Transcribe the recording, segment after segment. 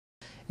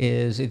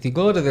is if you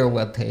go to their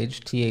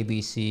webpage,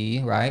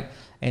 TABC, right,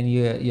 and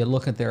you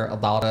look at their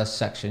About Us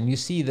section, you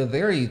see the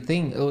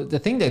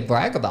thing they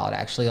brag about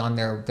actually on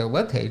their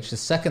webpage. The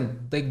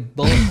second big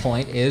bullet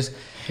point is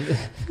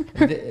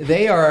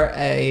they are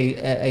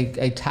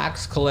a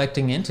tax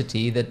collecting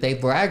entity that they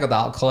brag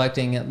about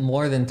collecting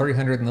more than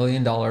 $300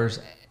 million,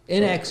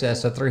 in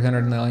excess of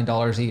 $300 million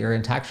a year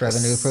in tax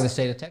revenue for the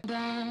state of Texas.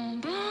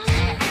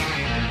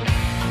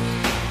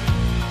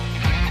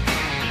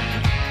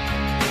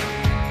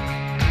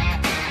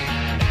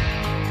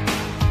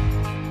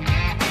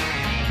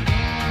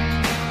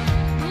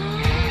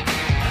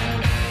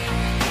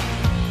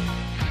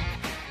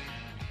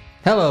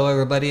 Hello,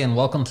 everybody, and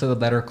welcome to the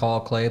Better Call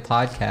Clay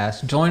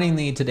podcast. Joining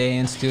me today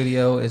in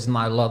studio is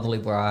my lovely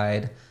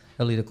bride,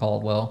 Alita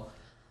Caldwell.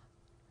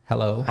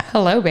 Hello.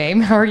 Hello,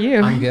 babe. How are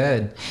you? I'm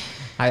good.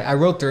 I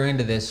wrote her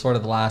into this sort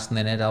of last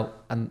minute.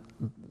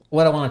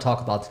 What I want to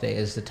talk about today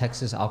is the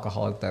Texas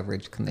Alcohol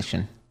Beverage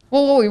Commission.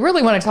 Well, what we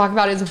really want to talk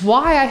about is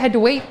why I had to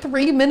wait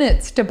 3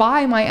 minutes to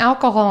buy my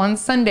alcohol on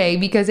Sunday,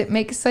 because it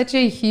makes such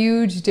a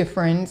huge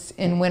difference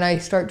in when I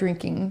start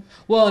drinking.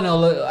 Well,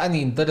 no, I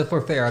mean, but if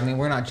we're fair, I mean,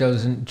 we're not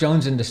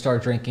jonesing to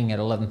start drinking at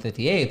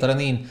 11:58, but I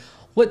mean,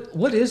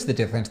 what is the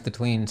difference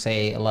between,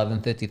 say,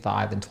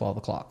 11:55 and 12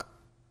 o'clock?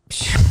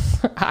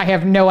 I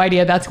have no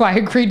idea. That's why I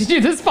agreed to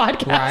do this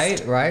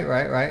podcast.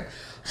 Right.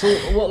 So,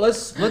 well,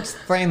 let's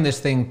frame this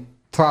thing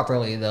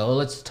properly, though.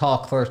 Let's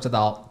talk first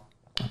about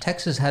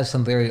Texas has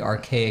some very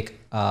archaic.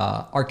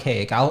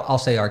 I'll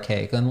say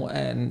archaic,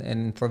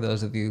 and for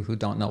those of you who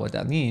don't know what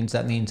that means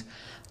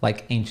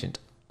like ancient,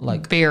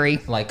 like very,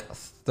 like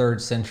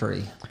 3rd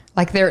century.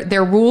 Like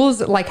their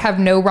rules like have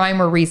no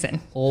rhyme or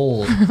reason.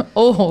 Old.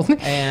 Old.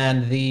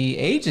 And the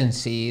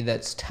agency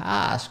that's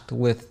tasked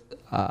with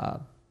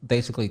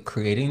basically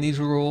creating these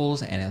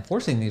rules and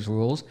enforcing these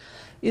rules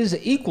is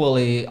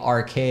equally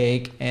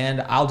archaic. And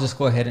I'll just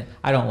go ahead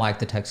I don't like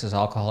the Texas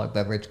Alcohol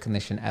Beverage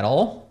Commission at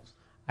all.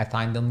 I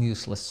find them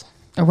useless.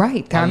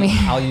 Right.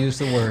 I'll use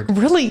the word.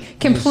 Really?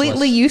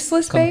 Completely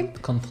useless,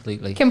 babe?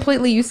 Completely.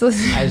 Completely useless.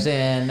 As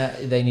in,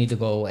 they need to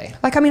go away.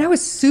 Like, I mean, I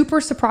was super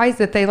surprised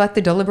that they let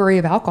the delivery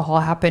of alcohol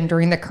happen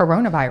during the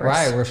coronavirus.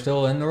 Right. We're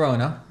still in the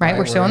Rona. Right.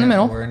 We're still in the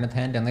middle. We're in the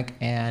pandemic.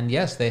 And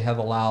yes, they have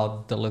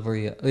allowed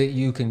delivery.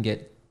 You can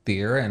get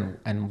beer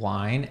and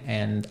wine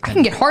and I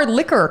can get hard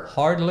liquor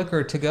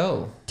to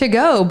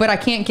go, but I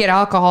can't get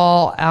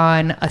alcohol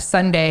on a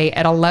Sunday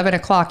at 11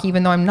 o'clock,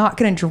 even though I'm not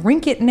going to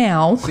drink it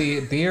now.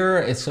 See,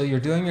 beer, so you're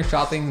doing your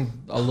shopping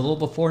a little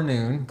before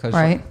noon,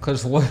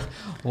 because what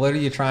are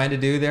you trying to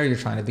do there? You're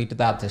trying to beat the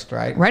Baptist,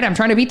 right? Right. I'm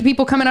trying to beat the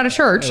people coming out of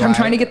church. Right. I'm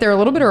trying to get there a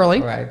little bit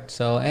early. Right.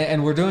 So,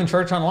 and we're doing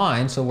church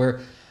online, so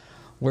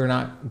we're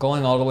not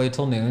going all the way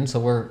till noon, so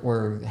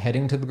we're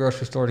heading to the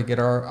grocery store to get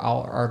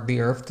our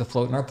beer to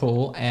float in our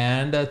pool,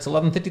 and it's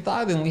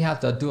 11:55, and we have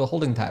to do a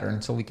holding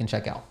pattern so we can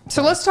check out.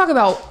 So let's talk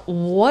about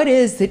what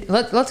is it.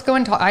 Let's go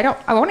and talk. I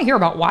want to hear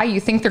about why you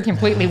think they're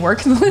completely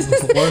worthless.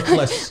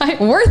 Worthless.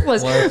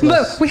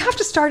 But we have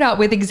to start out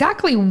with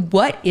exactly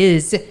what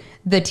is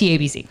the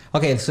TABC.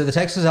 Okay, so the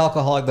Texas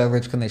Alcohol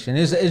Beverage Commission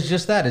is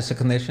just that. It's a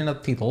commission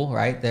of people,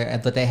 right?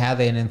 But they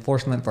have an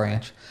enforcement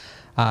branch.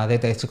 They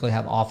basically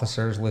have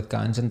officers with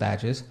guns and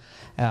badges,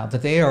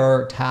 but they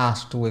are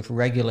tasked with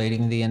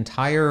regulating the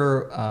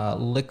entire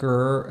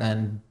liquor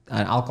and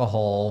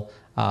alcohol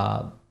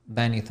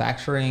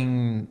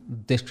manufacturing,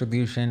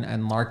 distribution,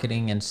 and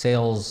marketing and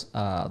sales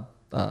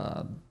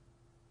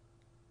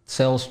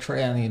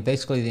trade. I mean,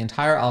 basically the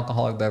entire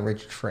alcoholic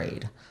beverage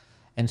trade.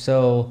 And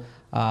so,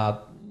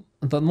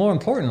 but more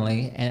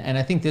importantly, and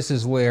I think this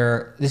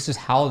is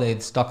how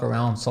they've stuck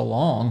around so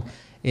long,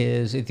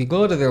 is if you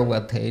go to their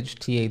webpage,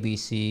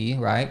 TABC,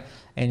 right,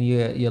 and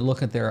you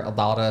look at their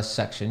About Us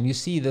section, you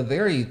see the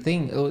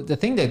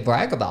thing they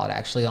brag about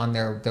actually on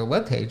their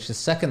webpage. The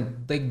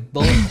second big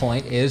bullet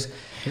point is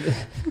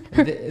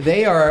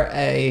they are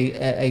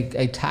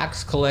a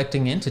tax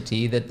collecting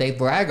entity that they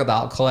brag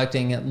about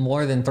collecting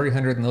more than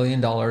 $300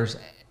 million,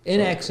 in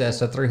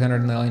excess of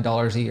 $300 million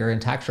a year in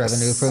tax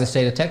revenue for the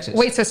state of Texas.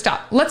 Wait, so stop.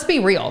 Let's be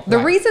real. The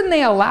reason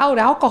they allowed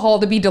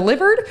alcohol to be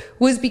delivered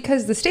was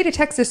because the state of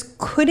Texas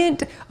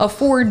couldn't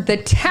afford the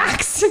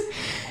tax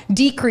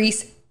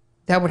decrease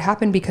that would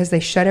happen because they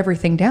shut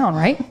everything down,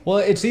 right? Well,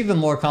 it's even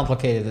more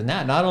complicated than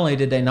that. Not only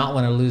did they not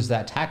want to lose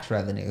that tax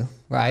revenue,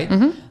 right?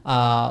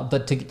 Mm-hmm.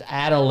 But to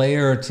add a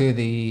layer to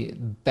the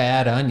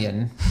bad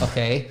onion,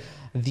 okay,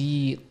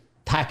 the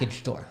package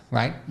store,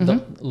 right? Mm-hmm.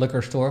 The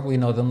liquor store, we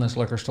know them as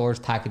liquor stores,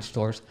 package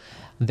stores.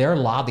 Their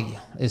lobby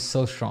is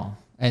so strong.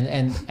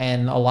 And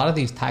a lot of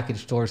these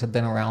package stores have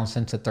been around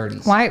since the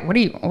 30s. Why?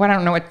 I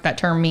don't know what that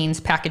term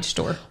means, package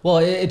store. Well,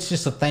 it's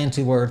just a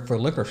fancy word for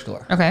liquor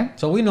store. Okay.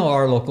 So we know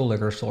our local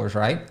liquor stores,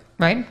 right?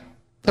 Right.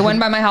 The one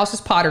by my house is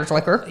Potter's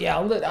Liquor.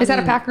 Yeah. That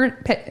a package?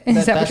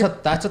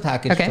 That's a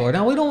package store.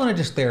 Now, we don't want to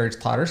disparage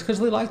Potter's because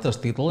we like those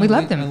people. We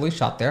love them. And we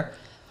shop there.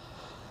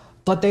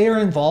 But they are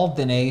involved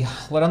in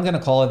what I'm going to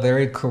call a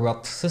very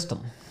corrupt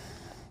system.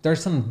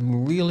 There's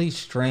some really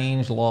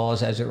strange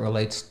laws as it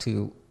relates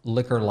to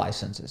liquor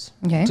licenses.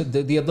 Okay. So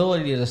the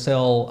ability to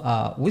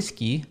sell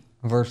whiskey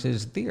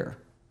versus beer.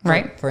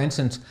 Right. For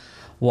instance,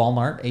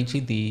 Walmart,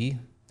 H-E-B,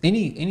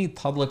 any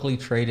publicly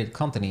traded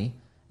company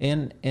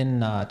in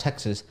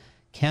Texas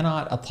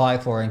cannot apply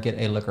for and get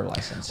a liquor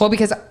license. Well,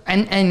 because,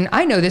 and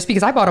I know this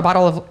because I bought a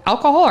bottle of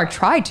alcohol, or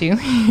tried to,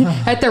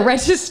 at the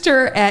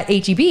register at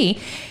H-E-B.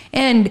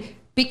 And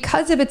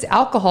because of its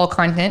alcohol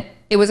content,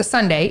 it was a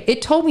Sunday.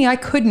 It told me I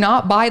could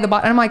not buy the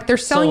bottle. And I'm like, they're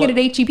selling it at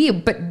H-E-B,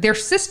 but their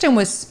system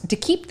was to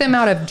keep them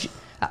out of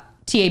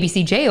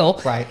TABC jail.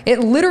 Right. It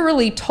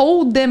literally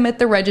told them at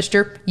the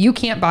register, you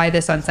can't buy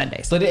this on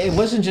Sundays. But it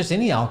wasn't just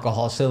any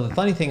alcohol. So the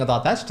funny thing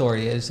about that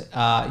story is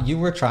you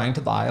were trying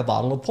to buy a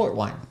bottle of port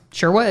wine.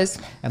 Sure was.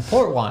 And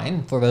port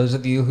wine, for those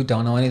of you who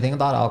don't know anything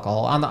about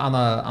alcohol,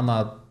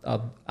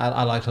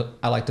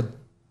 I like to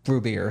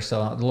brew beer,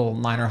 so a little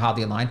minor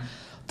hobby of mine.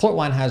 Port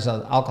wine has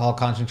an alcohol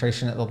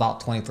concentration of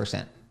about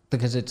 20%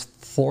 because it's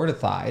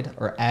fortified,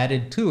 or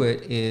added to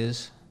it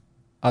is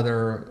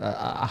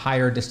a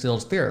higher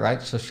distilled spirit,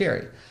 right? So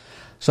sherry.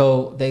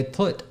 So they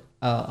put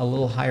a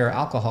little higher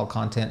alcohol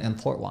content in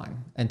port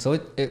wine, and so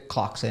it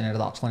clocks in at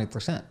about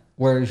 20%.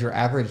 Whereas your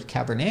average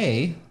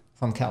Cabernet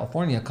from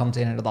California comes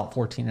in at about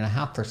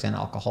 14.5%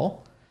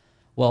 alcohol.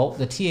 Well,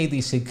 the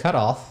TABC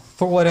cutoff,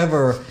 for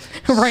whatever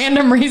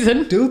random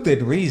reason,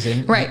 stupid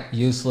reason, right,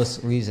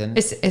 useless reason.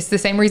 It's the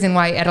same reason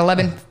why at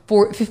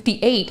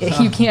 11:58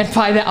 you can't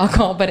buy the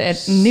alcohol, but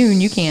at noon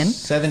you can.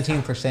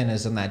 17%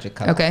 is the magic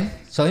cutoff. Okay.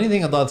 So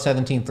anything above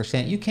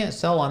 17%, you can't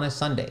sell on a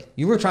Sunday.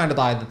 You were trying to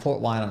buy the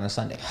port wine on a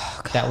Sunday.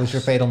 Oh, that was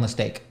your fatal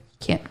mistake.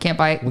 Can't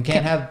buy it. We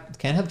can't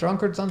have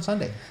drunkards on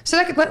Sunday. So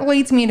that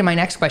leads me into my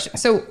next question.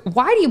 So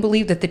why do you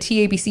believe that the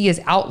TABC has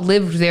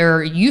outlived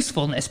their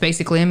usefulness?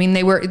 Basically, I mean,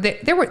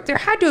 there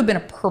had to have been a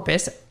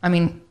purpose. I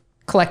mean,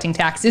 collecting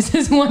taxes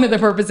is one of the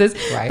purposes.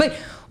 Right. But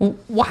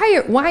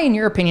why, in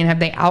your opinion, have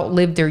they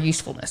outlived their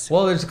usefulness?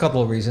 Well, there's a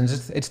couple of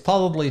reasons. It's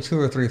probably two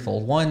or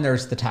threefold. One,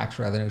 there's the tax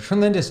revenue,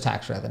 tremendous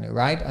tax revenue,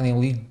 right? I mean,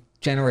 we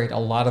generate a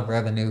lot of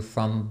revenue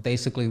from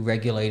basically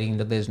regulating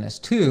the business.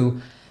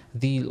 Two,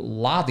 the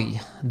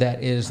lobby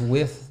that is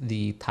with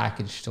the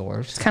package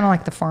stores. It's kind of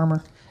like the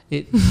farmer.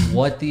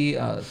 What the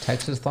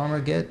Texas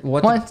farmer get,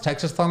 the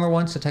Texas farmer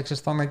wants, the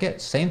Texas farmer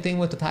gets. Same thing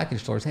with the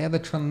package stores. They have a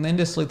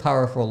tremendously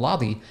powerful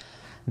lobby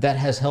that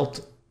has helped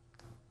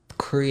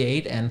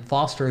create and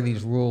foster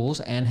these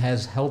rules and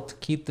has helped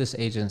keep this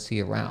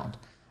agency around.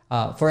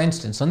 For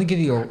instance, let me give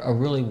you a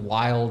really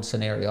wild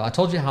scenario. I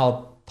told you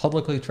how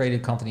publicly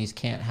traded companies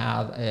can't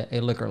have a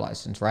liquor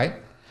license, right?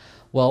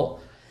 Well,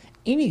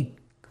 any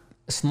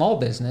small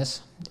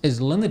business is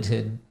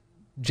limited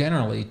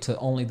generally to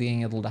only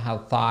being able to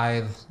have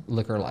 5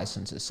 liquor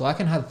licenses. So I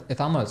can have, if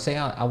I'm going to say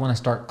I want to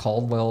start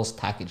Caldwell's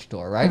package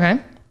store, right?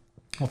 Okay.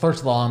 Well, first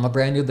of all, I'm a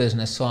brand new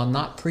business, so I'm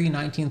not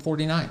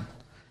pre-1949.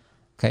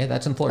 Okay,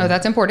 that's important. Oh,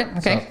 that's important.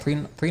 Okay. So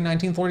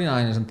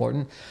pre-1949 is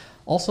important.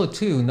 Also,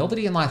 too,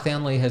 nobody in my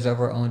family has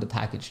ever owned a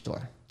package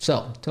store.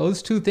 So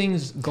those two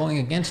things going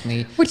against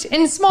me. Which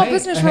in small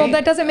business world,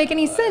 that doesn't make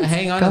any sense.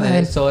 Hang on a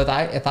minute. So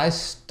if I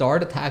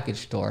start a package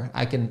store,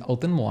 I can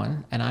open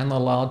one, and I'm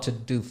allowed to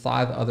do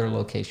 5 other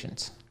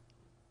locations.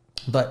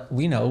 But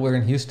we know we're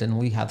in Houston.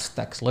 We have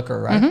Specs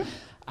Liquor, right? Mm-hmm.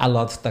 I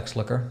love Specs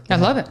Liquor. I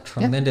love it.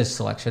 Tremendous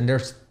selection.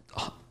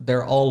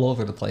 They're all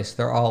over the place.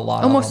 There are a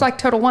lot. Almost of them. like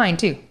Total Wine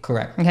too.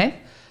 Correct. Okay.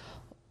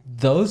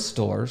 Those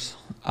stores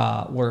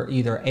were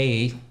either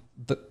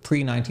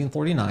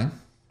pre-1949.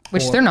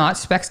 Which they're not.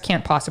 Specs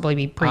can't possibly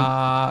be pre.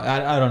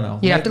 I don't know.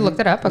 You have to look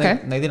that up. Okay.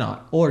 Maybe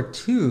not. Or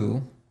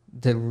 2,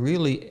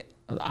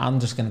 I'm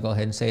just going to go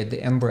ahead and say it, the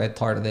inbred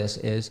part of this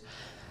is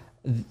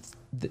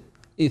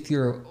if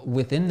you're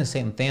within the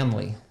same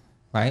family,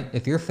 right?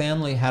 If your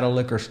family had a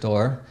liquor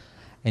store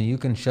and you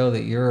can show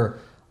that you're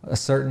a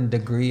certain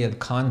degree of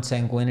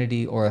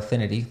consanguinity or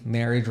affinity,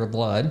 marriage or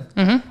blood,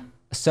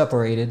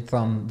 separated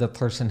from the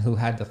person who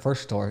had the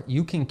first store,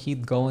 you can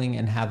keep going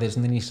and have as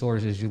many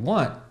stores as you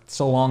want,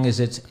 so long as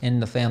it's in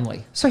the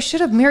family. So I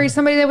should have married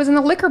somebody that was in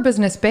the liquor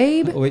business,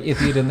 babe.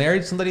 If you'd have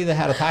married somebody that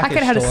had a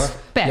package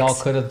store, y'all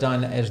could have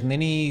done as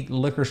many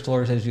liquor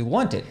stores as you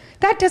wanted.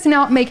 That does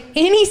not make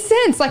any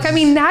sense. Like, I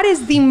mean, that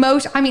is the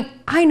most. I mean,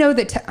 I know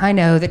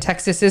that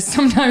Texas is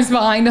sometimes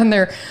behind on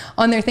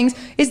their things.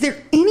 Is there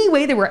any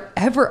way that we're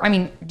ever? I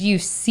mean, do you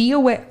see a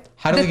way?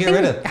 How do we get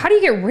rid of it? How do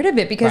you get rid of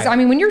it? Because I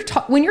mean, when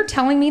you're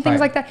telling me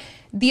things like that,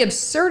 the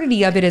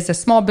absurdity of it as a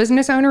small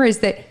business owner is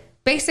that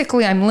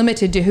basically I'm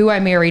limited to who I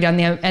married and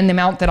the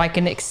amount that I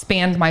can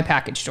expand my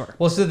package store.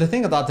 Well, so the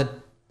thing about the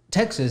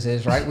Texas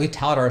is, right, we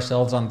tout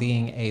ourselves on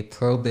being a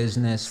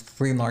pro-business,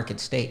 free market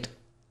state,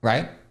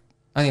 right?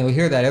 I mean, we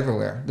hear that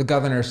everywhere. The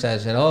governor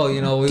says that,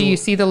 do you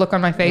see the look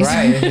on my face?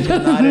 Right,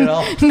 not at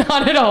all.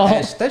 Not at all.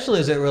 Especially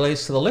as it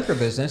relates to the liquor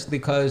business,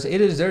 because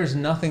there's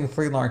nothing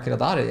free market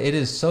about it. It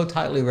is so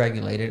tightly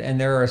regulated, and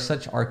there are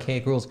such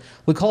archaic rules.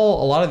 We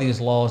call a lot of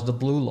these laws the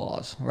blue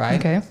laws, right?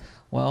 Okay.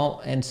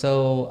 Well, and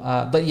so,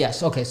 but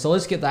yes, okay, so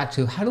let's get back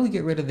to how do we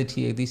get rid of the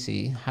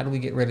TABC? How do we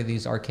get rid of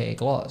these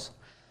archaic laws?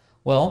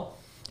 Well,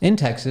 in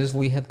Texas,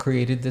 we have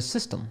created this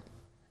system,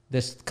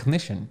 this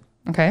commission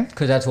Okay.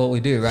 Because that's what we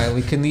do, right?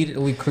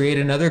 We create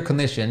another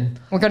commission.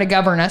 We're going to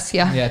govern us,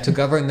 yeah. Yeah, to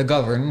govern the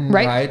governed,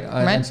 Right. right?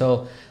 Right. And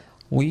so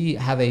we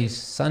have a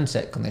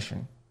sunset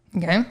commission.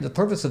 Okay. The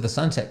purpose of the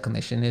sunset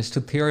commission is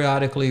to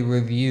periodically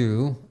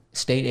review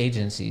state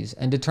agencies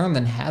and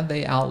determine, have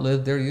they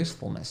outlived their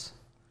usefulness?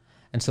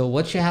 And so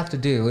what you have to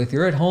do, if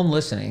you're at home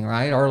listening,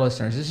 right, our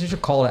listeners, this is your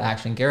call to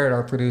action. Garrett,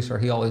 our producer,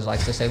 he always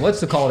likes to say,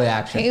 what's the call to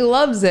action? He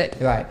loves it.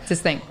 Right. It's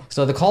his thing.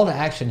 So the call to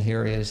action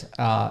here is,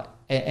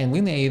 and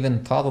we may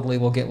even probably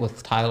we'll get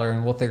with Tyler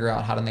and we'll figure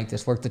out how to make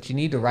this work, that you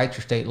need to write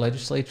your state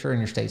legislature and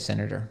your state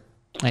senator.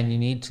 And you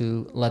need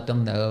to let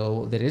them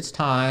know that it's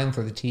time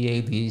for the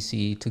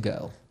TABC to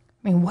go.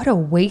 I mean, what a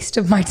waste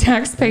of my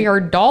taxpayer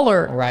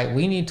dollar. Right.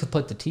 We need to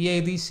put the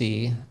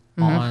TABC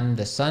on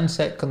the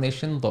Sunset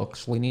Commission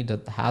books. We need to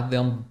have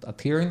them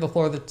appearing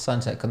before the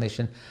Sunset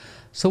Commission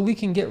so we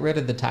can get rid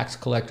of the tax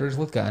collectors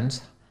with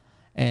guns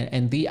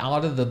and be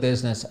out of the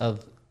business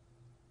of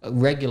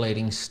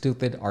regulating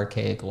stupid,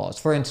 archaic laws.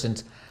 For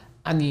instance,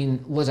 I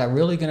mean, was I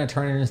really going to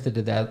turn it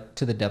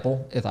into the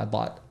devil if I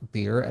bought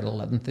beer at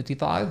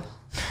 $11.55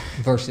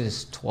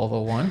 versus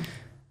 $12.01?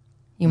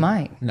 You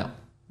might. No,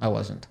 I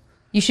wasn't.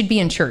 You should be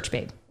in church,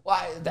 babe.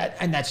 Why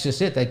and that's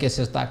just it. That gets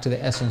us back to the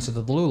essence of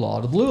the blue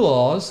law. The blue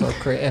laws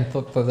are and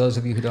for those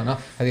of you who don't know,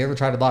 have you ever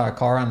tried to buy a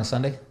car on a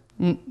Sunday?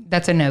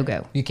 That's a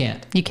no-go. You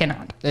can't. You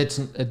cannot.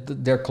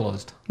 They're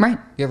closed. Right.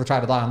 You ever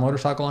tried to buy a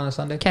motorcycle on a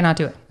Sunday? Cannot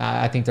do it.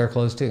 I think they're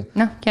closed too.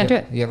 No, can't do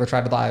it. You ever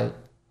tried to buy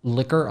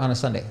liquor on a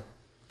Sunday?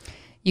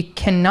 You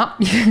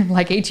cannot,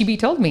 like HEB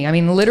told me. I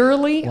mean,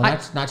 literally. Well,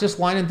 not just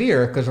wine and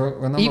beer, because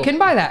remember, you can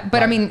buy that.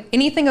 But right. I mean,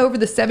 anything over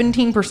the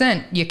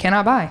 17%, you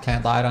cannot buy.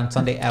 Can't buy it on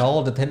Sunday at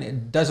all.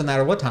 It doesn't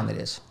matter what time it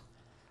is.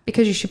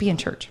 Because you should be in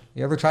church.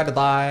 You ever tried to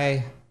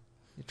buy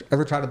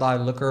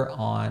liquor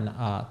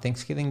on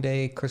Thanksgiving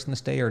Day,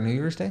 Christmas Day, or New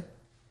Year's Day?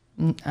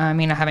 I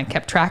mean, I haven't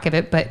kept track of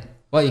it, but...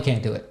 Well, you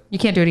can't do it. You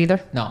can't do it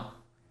either? No.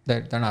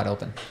 They're not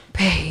open.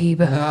 Babe.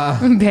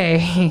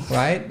 Babe.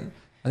 Right?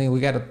 I mean,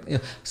 we got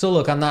to... So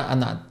look, I'm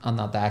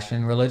not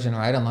bashing religion,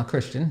 right? I'm not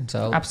Christian,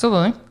 so...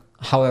 Absolutely.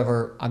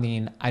 However, I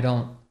mean,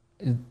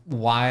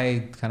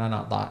 why can I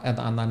not...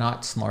 Am I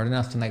not smart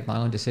enough to make my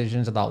own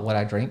decisions about what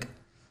I drink?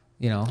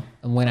 And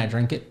when I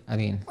drink it, I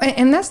mean...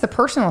 And that's the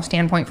personal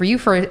standpoint for you.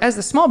 As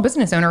a small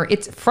business owner,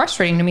 it's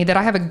frustrating to me that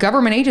I have a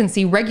government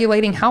agency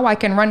regulating how I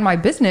can run my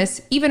business,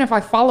 even if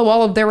I follow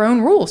all of their own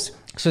rules.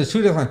 So there's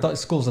two different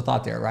schools of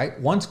thought there, right?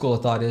 One school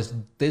of thought is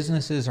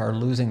businesses are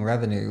losing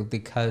revenue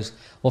because,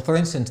 well, for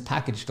instance,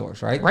 package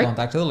stores, right? Going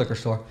back to the liquor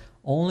store,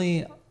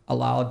 only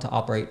allowed to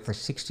operate for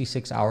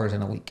 66 hours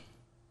in a week.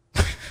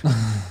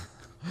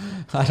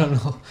 I don't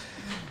know.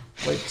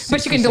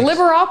 But you can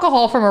deliver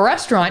alcohol from a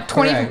restaurant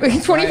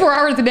 24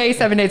 hours a day,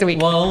 7 days a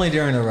week. Well, only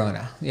during the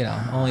Rona,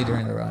 only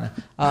during the Rona.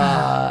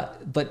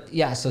 But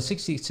yeah, so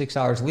 66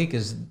 hours a week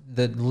is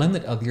the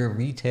limit of your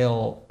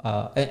retail.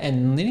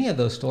 And many of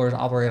those stores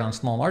operate on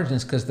small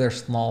margins because they're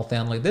small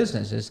family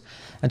businesses.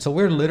 And so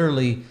we're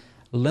literally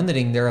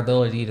limiting their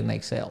ability to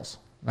make sales,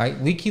 right?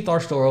 We keep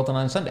our store open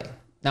on Sunday.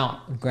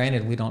 Now,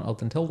 granted, we don't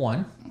open till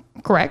 1.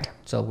 Correct.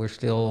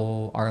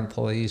 So our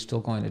employees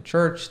still going to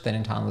church,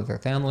 spending time with their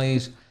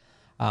families.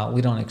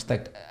 We don't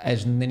expect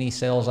as many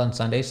sales on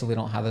Sunday, so we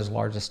don't have as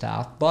large a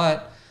staff.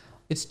 But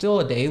it's still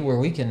a day where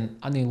we can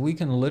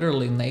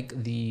literally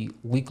make the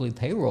weekly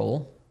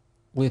payroll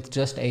with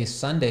just a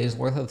Sunday's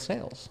worth of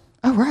sales.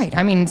 Oh, right.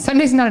 I mean,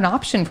 Sunday's not an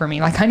option for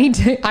me. Like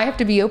I have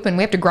to be open.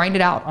 We have to grind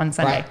it out on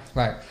Sunday.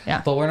 Right.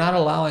 Yeah. But we're not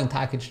allowing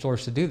package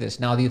stores to do this.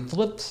 Now, the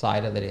flip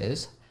side of it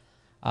is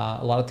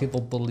a lot of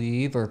people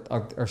believe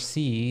or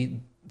see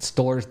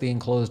stores being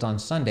closed on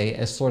Sunday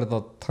as sort of a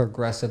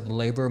progressive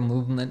labor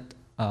movement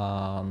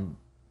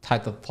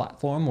type of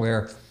platform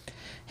where,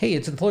 hey,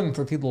 it's important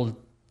for people,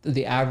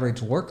 the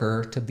average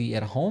worker, to be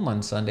at home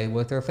on Sunday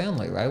with their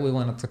family, right? We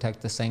want to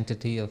protect the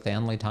sanctity of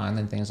family time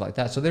and things like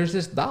that. So there's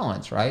this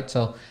balance, right?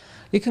 So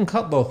it can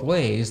cut both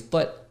ways,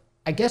 but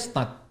I guess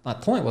my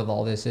point with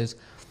all this is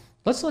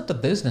let's let the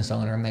business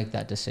owner make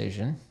that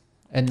decision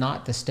and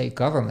not the state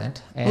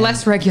government. And,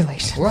 less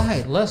regulation.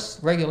 Right,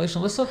 less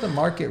regulation. Let's let the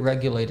market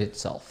regulate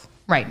itself.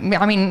 Right.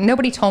 I mean,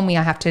 nobody told me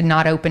I have to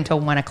not open till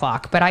 1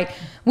 o'clock, but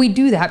we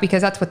do that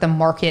because that's what the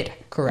market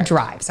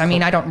drives. I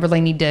mean, I don't really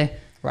need to.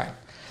 Right.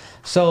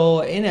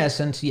 So in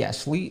essence,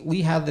 yes,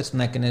 we have this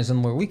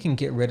mechanism where we can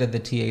get rid of the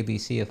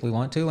TABC if we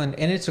want to, and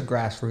it's a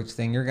grassroots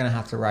thing. You're going to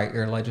have to write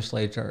your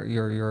legislature,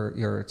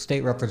 your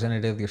state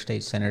representative, your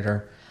state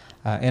senator.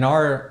 In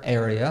our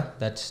area,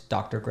 that's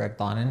Dr. Greg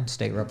Bonin,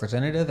 state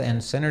representative,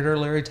 and Senator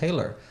Larry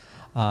Taylor,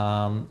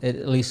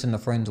 at least in the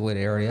Friendswood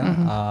area.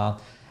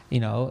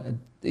 Mm-hmm.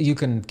 You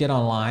can get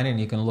online and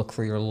you can look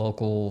for your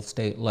local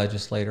state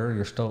legislator,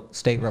 your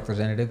state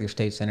representative, your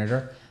state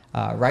senator,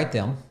 write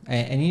them,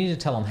 and you need to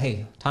tell them,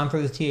 hey, time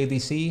for the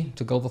TABC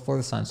to go before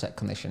the Sunset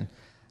Commission.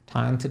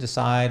 Time to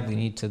decide we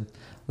need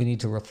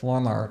to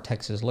reform our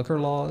Texas liquor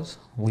laws.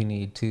 We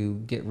need to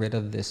get rid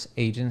of this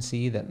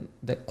agency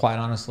that quite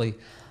honestly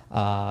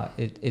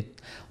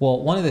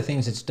Well, one of the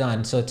things it's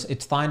done, so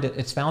it's found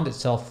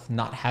itself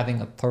not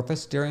having a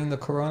purpose during the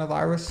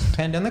coronavirus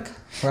pandemic.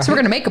 Right? So we're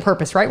going to make a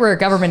purpose, right? We're a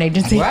government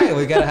agency. Right.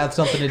 We got to have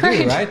something to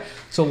do, right?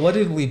 So what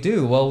did we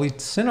do? Well, we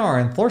sent our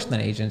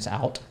enforcement agents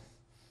out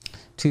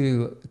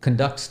to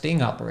conduct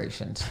sting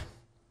operations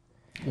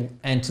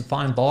and to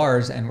find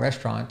bars and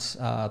restaurants,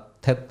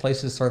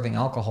 places serving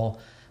alcohol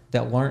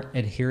that weren't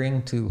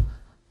adhering to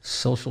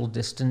social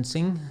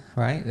distancing,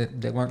 right?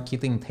 They weren't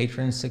keeping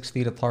patrons 6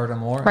 feet apart or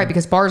more. Right,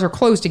 because bars are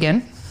closed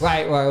again.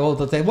 Right. Well,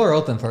 but they were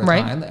open for a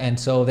time. And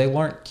so they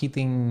weren't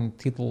keeping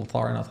people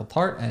far enough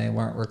apart, and they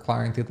weren't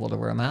requiring people to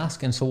wear a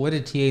mask. And so what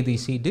did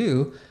TABC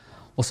do?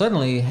 Well,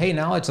 suddenly, hey,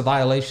 now it's a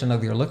violation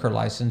of your liquor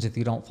license if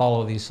you don't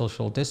follow these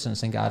social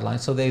distancing guidelines.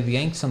 So they've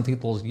yanked some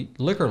people's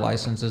liquor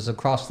licenses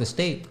across the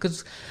state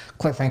because,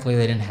 quite frankly,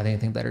 they didn't have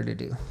anything better to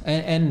do.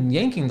 And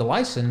yanking the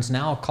license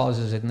now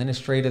causes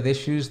administrative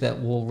issues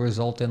that will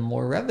result in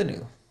more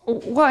revenue.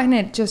 Well, and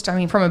it just, I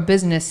mean, from a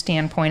business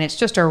standpoint, it's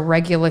just a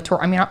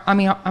regulatory. I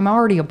mean, I'm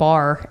already a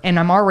bar, and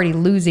I'm already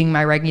losing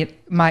my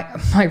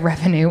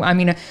revenue. I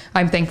mean,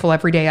 I'm thankful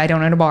every day I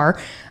don't own a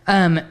bar,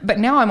 but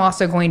now I'm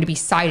also going to be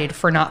cited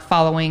for not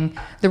following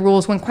the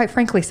rules. When, quite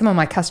frankly, some of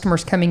my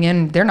customers coming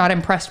in, they're not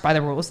impressed by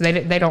the rules.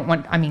 They don't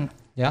want. I mean,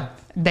 yeah,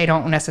 they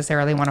don't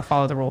necessarily want to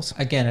follow the rules.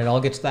 Again, it all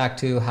gets back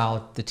to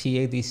how the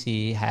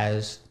TABC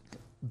has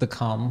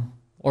become,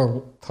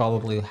 or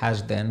probably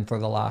has been for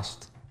the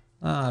last,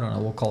 I don't know,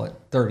 we'll call it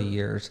 30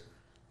 years.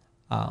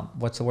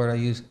 What's the word I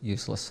use?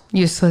 Useless.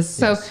 Useless.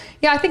 So,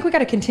 yeah, I think we got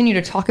to continue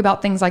to talk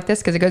about things like this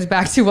because it goes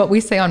back to what we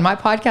say on my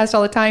podcast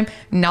all the time.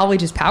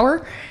 Knowledge is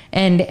power.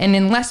 And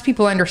unless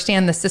people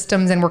understand the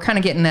systems, and we're kind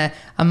of getting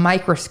a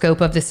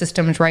microscope of the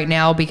systems right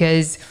now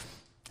because,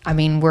 I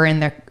mean, we're in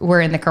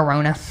the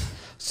corona.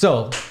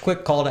 So,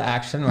 quick call to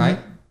action, right?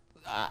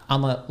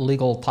 I'm a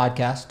legal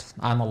podcast.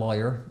 I'm a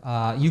lawyer.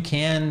 You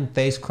can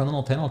face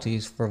criminal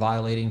penalties for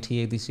violating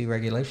TABC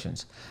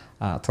regulations,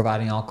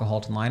 providing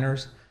alcohol to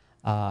minors.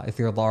 If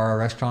you're a bar or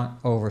restaurant,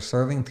 over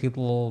serving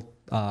people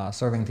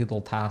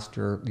past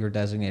your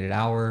designated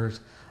hours,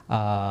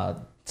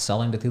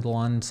 selling to people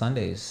on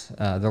Sundays,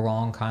 the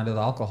wrong kind of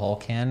alcohol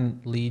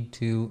can lead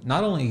to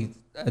not only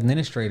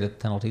administrative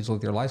penalties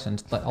with your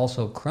license, but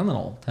also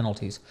criminal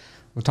penalties.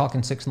 We're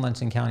talking 6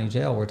 months in county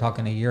jail. We're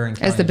talking a year in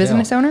county jail. As the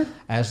business owner?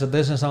 As a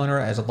business owner,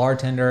 as a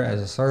bartender, as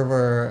a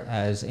server,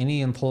 as any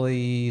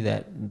employee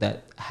that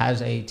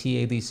has a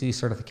TABC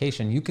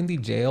certification, you can be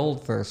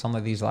jailed for some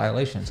of these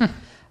violations.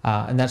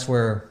 And that's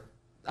where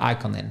I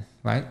come in,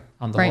 right?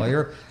 I'm the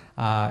lawyer.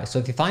 So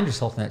if you find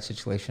yourself in that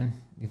situation,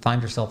 you find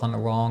yourself on the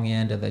wrong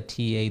end of a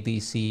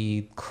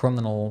TABC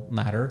criminal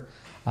matter,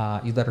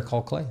 you better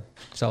call Clay.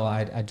 So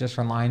I just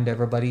remind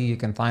everybody, you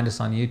can find us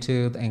on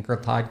YouTube, Anchor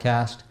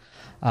Podcast,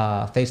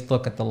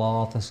 Facebook at the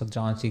Law Office of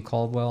John C.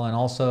 Caldwell, and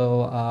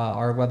also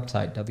our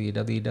website,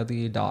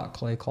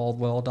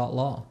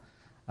 www.claycaldwell.law.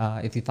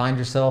 If you find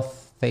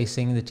yourself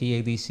facing the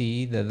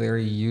TABC, the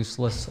very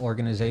useless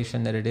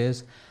organization that it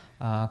is,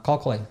 call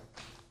Clay.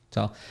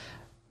 So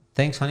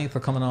thanks, honey,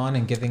 for coming on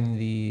and giving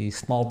the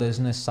small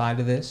business side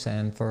of this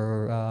and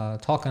for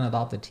talking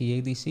about the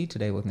TABC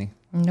today with me.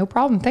 No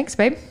problem. Thanks,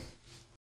 babe.